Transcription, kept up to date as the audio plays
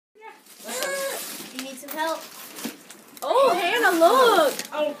Help. Oh, Hannah, look.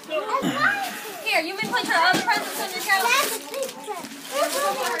 Here, you may put your other presents on your couch.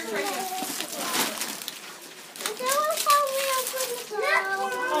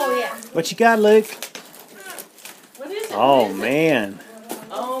 Oh, yeah. What you got, Luke? What is it? Oh, man.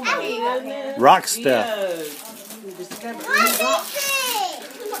 Oh, my goodness. Rock stuff. We discovered new rocks.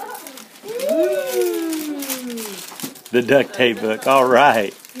 Ooh. The duct tape book. All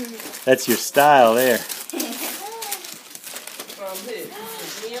right. That's your style there. From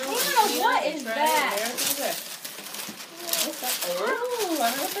who? What is that? Oh, I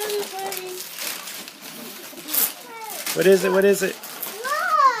know what that is, baby. What is it? What is it?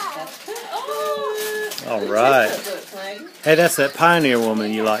 All right. Hey, that's that Pioneer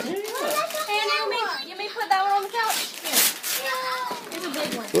woman you like. Hannah, you may put that one on the couch. Here. Here's a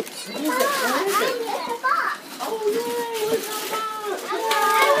big one. Whoops.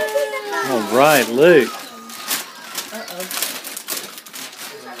 All right, Luke.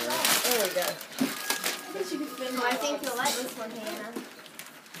 There we go. I think you'll like this one, Hannah.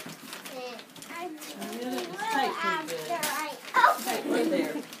 Tape right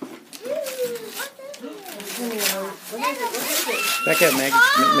there. Back up, Maggie.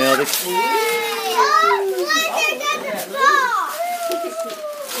 Melody.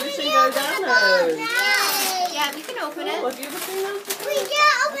 We should go download. Yeah, we can open it. Oh, have you ever seen those? We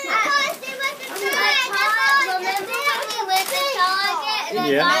can't open it.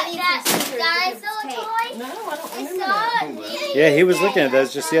 No, I don't remember that. Yeah, he was looking at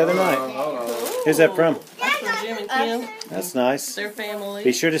those just the other night. Who's that from? That's from Jim and Kim. That's nice. Their family.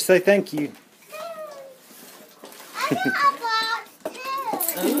 Be sure to say thank you.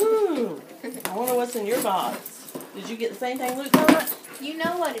 Ooh. I wonder what's in your box. Did you get the same thing Luke got? You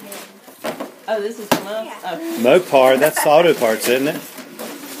know what it is. Oh, this is from us? Oh. Mopar, that's auto parts, isn't it?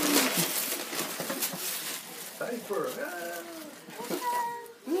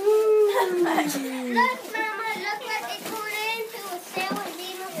 Look, Mama, look what they turned into a sail and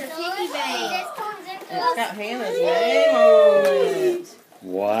piggy bank. This turns into It's got Hannah's name on it.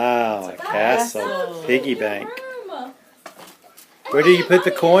 Wow, a castle. Piggy bank. Where do you put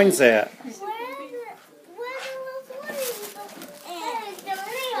the coins at? You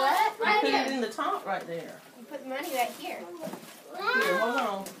put it in the top right there. You put the money right here. Here, hold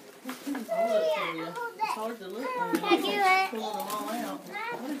on. I'll look for you. It's hard to look when you're pulling them all out.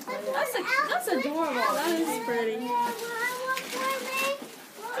 That's adorable. That is pretty.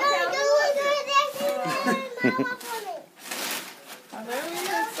 There it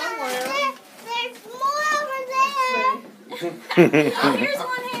is somewhere. There's more over there. Here's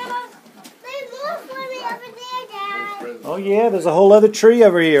one, Hannah. There's more for me over there, Dad. Oh, yeah, there's a whole other tree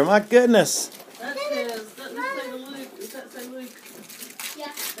over here. My goodness. That says, doesn't it say to Luke? Does that say Luke?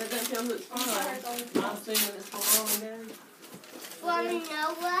 Yeah. That doesn't tell Luke's fine. I'm assuming it's for Mom and Dad. Want to know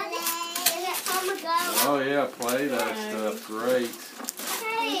what? Is it from a go? Oh yeah, play that stuff. Great.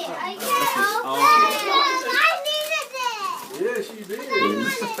 Hey, I This can't is open awesome. it. I needed it. Yes, you did. I want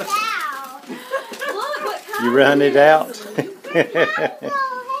it down. Look, what color? You run it out.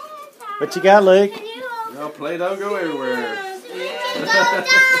 What you got, Luke? No, play don't go everywhere.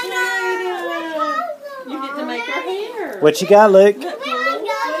 You get to make her hair. What you got, Luke? Look,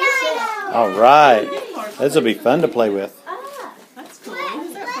 All right. Those will be fun to play with. that's cool.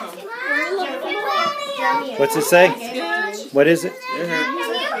 Who's that from? What's it say? What is it?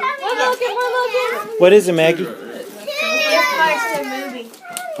 What is it, Maggie?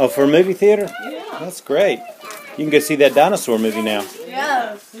 Oh, for a movie theater? Yeah. That's great. You can go see that dinosaur movie now.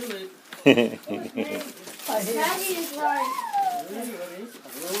 Yeah. Oh, you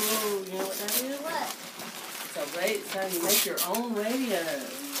know what that is? It's how you make your own radio.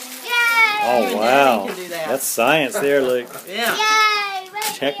 Oh, wow. You can do that. That's science there, Luke. Yeah.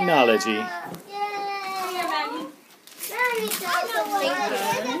 Technology.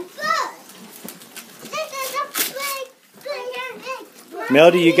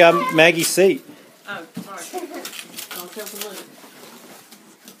 Melody, you got Maggie's seat. Oh, sorry. I'll tell them Luke.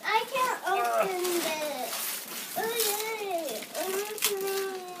 I can't open it.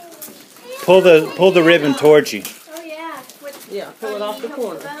 Pull the ribbon towards you. Oh yeah. Yeah, pull it off the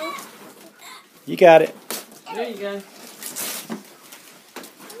corner. You got it. There you go.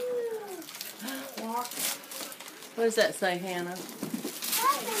 What does that say, Hannah?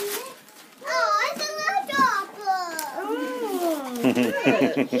 Oh, it's a little dog. Oh, good. Can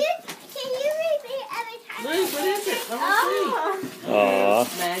you repeat every time? Luke, what is it? Let me see. Aw,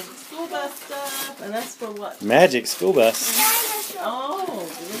 Magic school bus stuff. And that's for what? magic school bus. Oh, we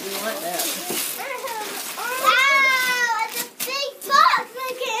like that. Wow, it's a big box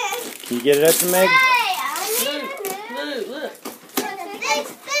again. Can you get it up to Maggie? Hey,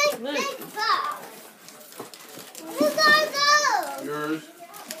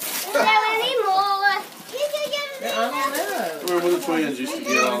 twins used to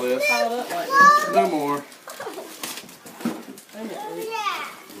get all this. Piled up like this. No more.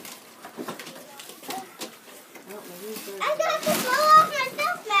 I got to blow off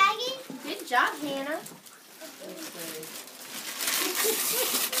myself, Maggie. Good job, Hannah.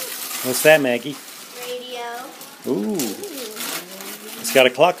 What's that, Maggie? Radio. Ooh. It's got a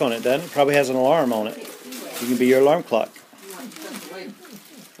clock on it, doesn't it? Probably has an alarm on it. You can be your alarm clock.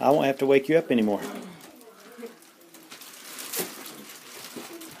 I won't have to wake you up anymore.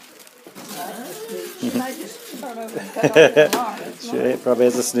 It probably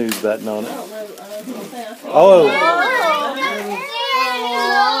has a snooze button on it. Oh!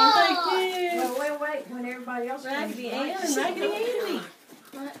 Wait. When everybody else Raggedy Ann and Raggedy Andy.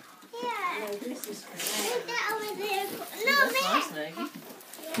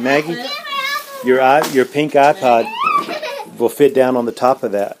 Maggie, your pink iPod will fit down on the top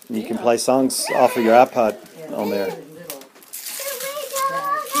of that. You can play songs off of your iPod on there.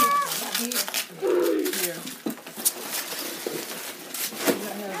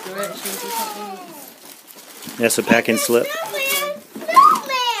 That's a pack and slip.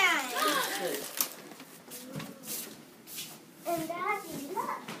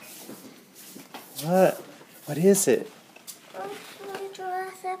 What? What is it?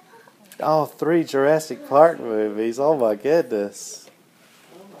 Oh, 3 Jurassic Park movies. Oh my goodness.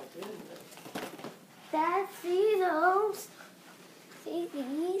 Dad, see those? See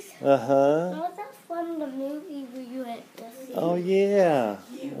these? Uh-huh. Those are from the movie we went to see. Oh yeah.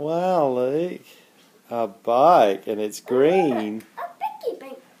 Wow, look. A bike, and it's green. A piggy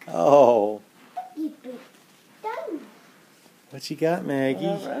bank. Oh. Piggy bank. Done. What you got, Maggie?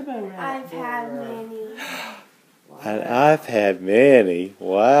 I've had many. And I've had many.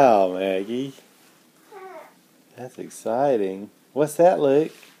 Wow, Maggie. That's exciting. What's that,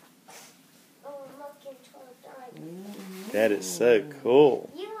 Luke? Oh, I'm looking toward dark. That is so cool.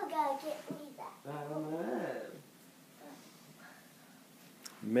 You gotta get me that.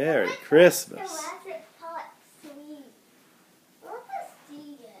 Merry Christmas. Jurassic Park 3. What was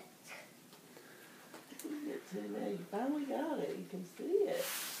it? You finally got it. You can see it.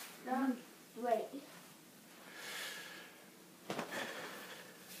 Wait.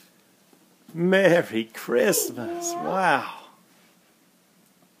 Merry Christmas. Wow.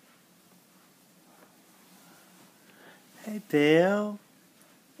 Hey, Bill.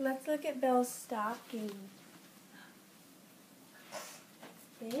 Let's look at Bill's stocking.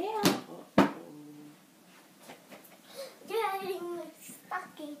 Bill. Getting my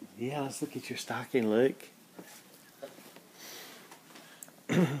stocking. Yeah, let's look at your stocking, Luke.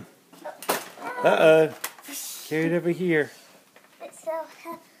 Uh-oh. Carry it over here. It's so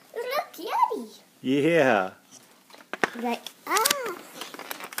look, Yeti. Yeah. Like,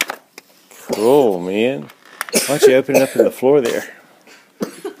 Cool, man. Why don't you open it up in the floor there?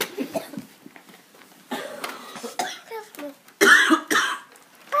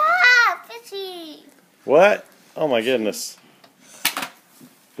 fishy. What? Oh my goodness.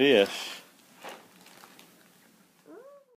 Fish.